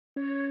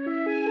I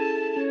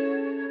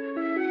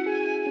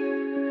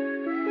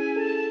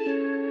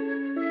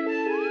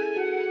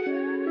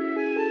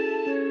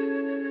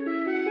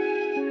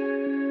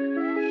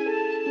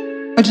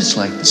just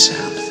like the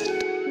sound of it.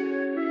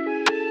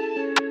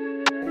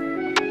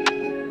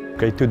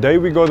 Okay, today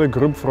we got a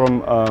group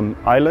from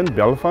Ireland,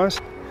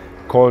 Belfast,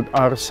 called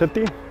Our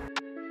City.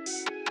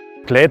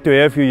 Glad to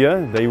have you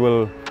here. They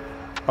will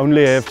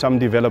only have some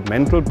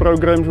developmental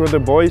programs with the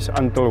boys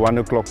until 1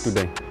 o'clock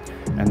today.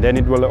 And then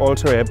it will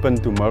also happen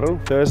tomorrow,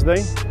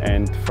 Thursday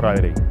and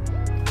Friday.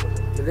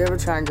 Did they ever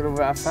try and get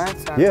over our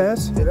fence?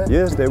 Yes,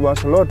 yes, there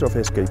was a lot of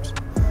escapes.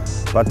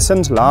 But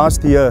since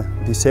last year,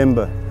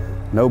 December,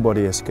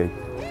 nobody escaped.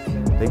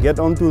 They get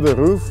onto the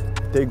roof,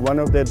 take one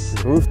of that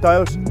roof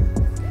tiles,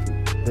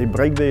 they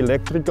break the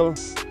electrical,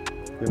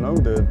 you know,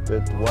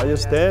 the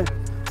wires there,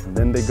 and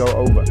then they go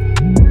over.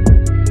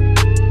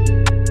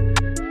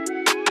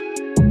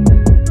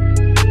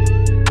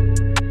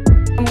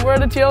 We're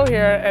at a jail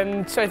here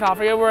in South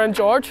Africa, we're in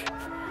George,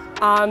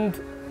 and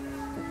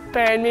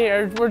behind me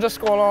here, we're just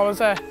going on as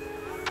a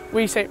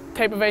wee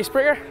type of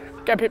icebreaker.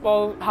 Get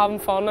people having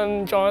fun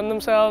and enjoying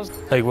themselves.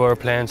 Like we're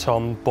playing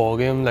some ball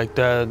game, like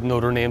the know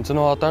their names and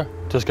all that there,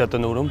 just get to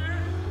know them.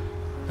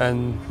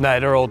 And now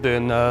they're all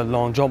doing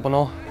long jump and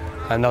all.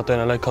 I'm not doing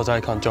it like because I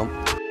can't jump.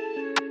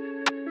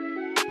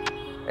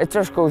 It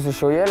just goes to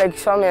show you, like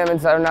some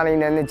inmates that are not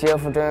even in the jail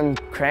for doing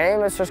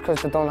crime, it's just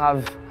because they don't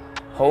have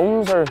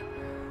homes or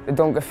they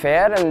don't get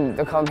fed and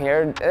they come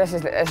here. This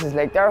is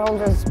like their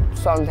homes,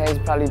 it's sometimes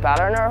probably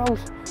better in their homes.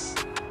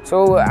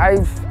 So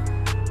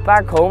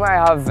back home I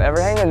have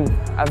everything and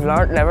I've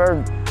learned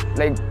never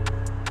like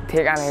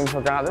take anything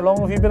for granted. How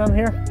long have you been in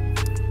here?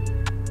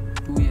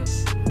 2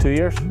 years. 2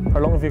 years? How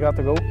long have you got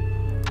to go?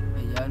 A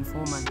year and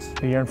 4 months.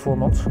 A year and 4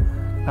 months.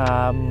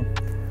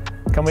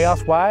 Can we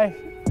ask why?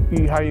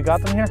 How you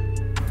got them here?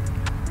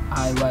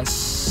 I was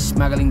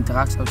smuggling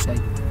drugs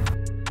outside.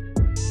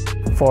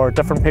 For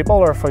different people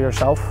or for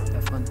yourself?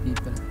 Different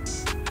people.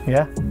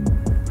 Yeah.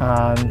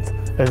 And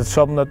is it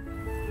something that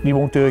you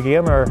won't do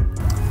again or?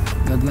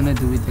 Not gonna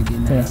do it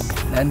again. Yeah.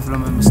 Learn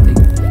from a mistake.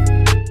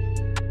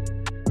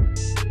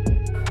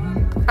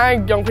 I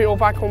think young people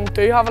back home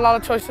do have a lot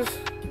of choices.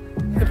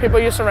 The people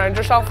you surround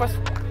yourself with,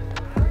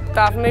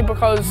 definitely,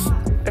 because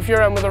if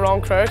you're in with the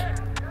wrong crowd,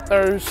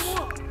 there's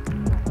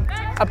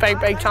a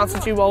big chance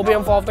that you will be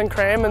involved in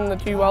crime and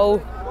that you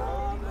will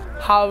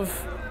have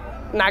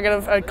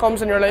negative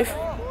outcomes in your life.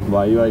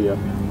 Why you are here?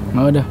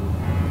 Murder.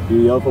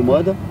 You here for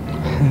murder?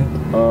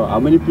 How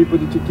many people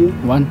did you kill?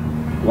 One.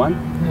 One?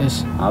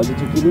 Yes. How did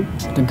you kill him?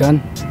 With a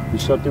gun. You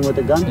shot him with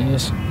a gun?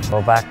 Yes.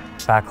 Well,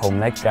 back home,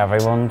 like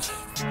everyone's,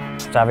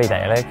 it's every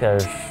day, like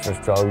there's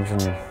drugs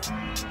and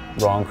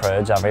wrong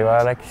crowds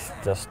everywhere, like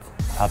just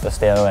have to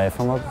stay away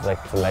from it,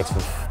 like the likes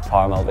of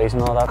power multis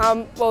and all that.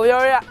 Well, the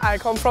area I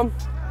come from,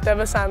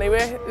 Davis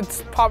anyway,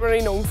 it's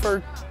popularly known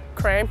for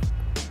crime.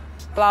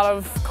 A lot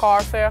of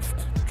car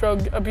theft,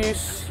 drug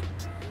abuse,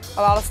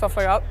 a lot of stuff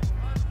like that.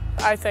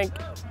 I think,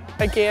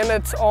 again,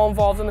 it's all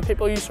involved in the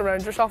people you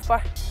surround yourself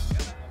by,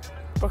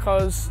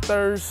 because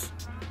there's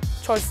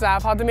choices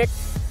I've had to make,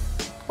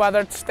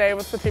 whether to stay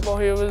with the people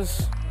who I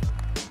was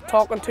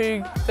talking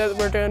to that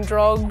were doing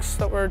drugs,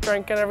 that were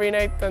drinking every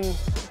night and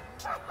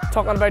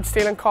talking about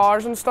stealing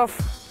cars and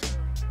stuff,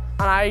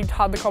 and I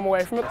had to come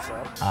away from it.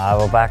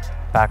 Well,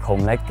 back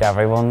home, like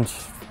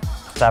everyone's,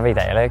 it's every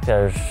day, like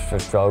there's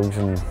drugs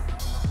and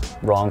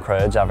wrong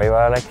crowds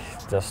everywhere, like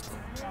just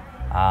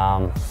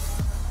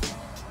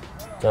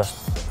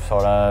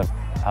sort of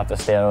have to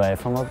stay away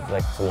from it,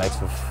 like the likes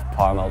of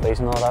power multis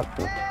and all that,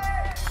 and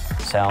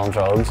selling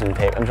drugs and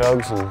taking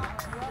drugs and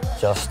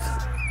just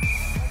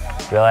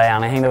really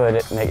anything that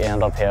would make you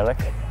end up here,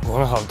 like. I'm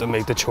gonna have to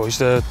make the choice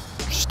to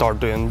start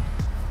putting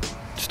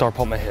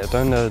my head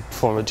down to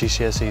form a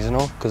GCSEs and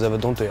all, because if I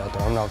don't do that,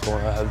 then I'm not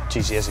going to have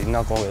GCSEs, I'm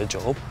not going to get a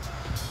job.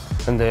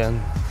 And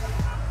then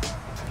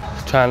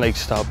try and like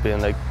stop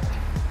being like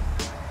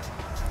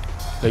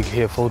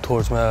hateful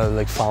towards my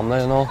like family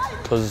and all,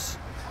 because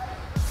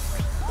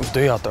if I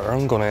do that there,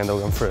 I'm going to end up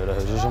getting through the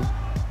house or something.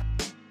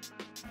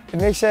 It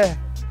makes you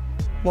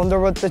wonder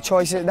what the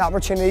choices, the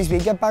opportunities we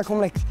get back home.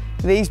 Like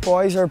these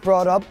boys are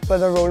brought up by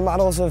the role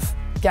models of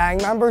gang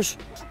members,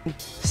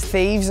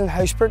 thieves and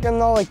housebreaking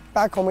and all. Like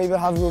back home we would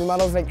have role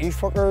models like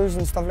youth workers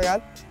and stuff like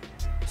that.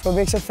 So it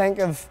makes you think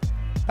of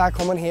back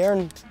home and here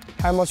and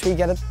how much we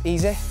get it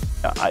easy.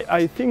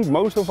 I think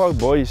most of our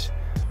boys,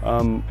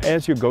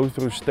 as you go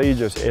through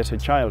stages as a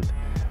child,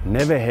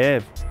 never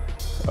have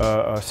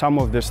some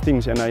of these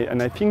things, and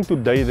I think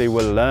today they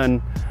will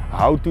learn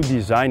how to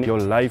design your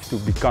life to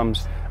become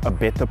a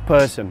better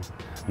person,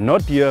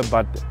 not here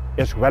but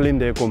as well in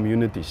their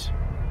communities.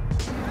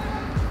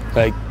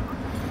 Like,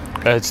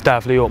 it's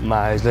definitely opened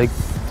my eyes. Like,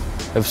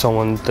 if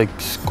someone's like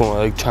going to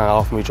like try and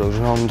offer me drugs,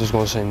 and all, I'm just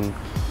going to say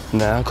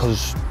nah,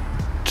 because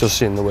just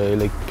seeing the way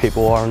like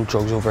people are on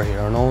drugs over here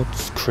and all,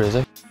 it's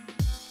crazy.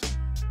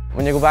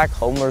 When you go back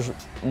home, there's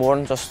more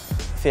than just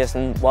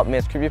facing what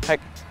mates group you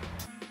pick.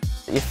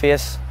 You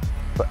face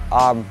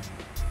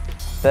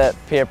the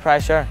peer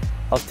pressure,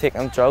 of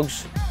taking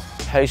drugs,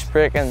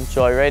 housebreaking,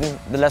 joyriding,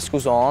 the list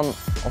goes on,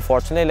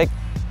 unfortunately. Like,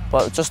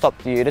 but it's just up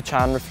to you to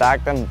try and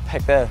reflect and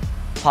pick the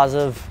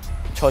positive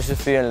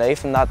choices for you in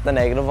life and not the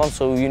negative ones,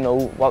 so you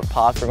know what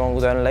path you're going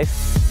to go down in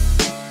life.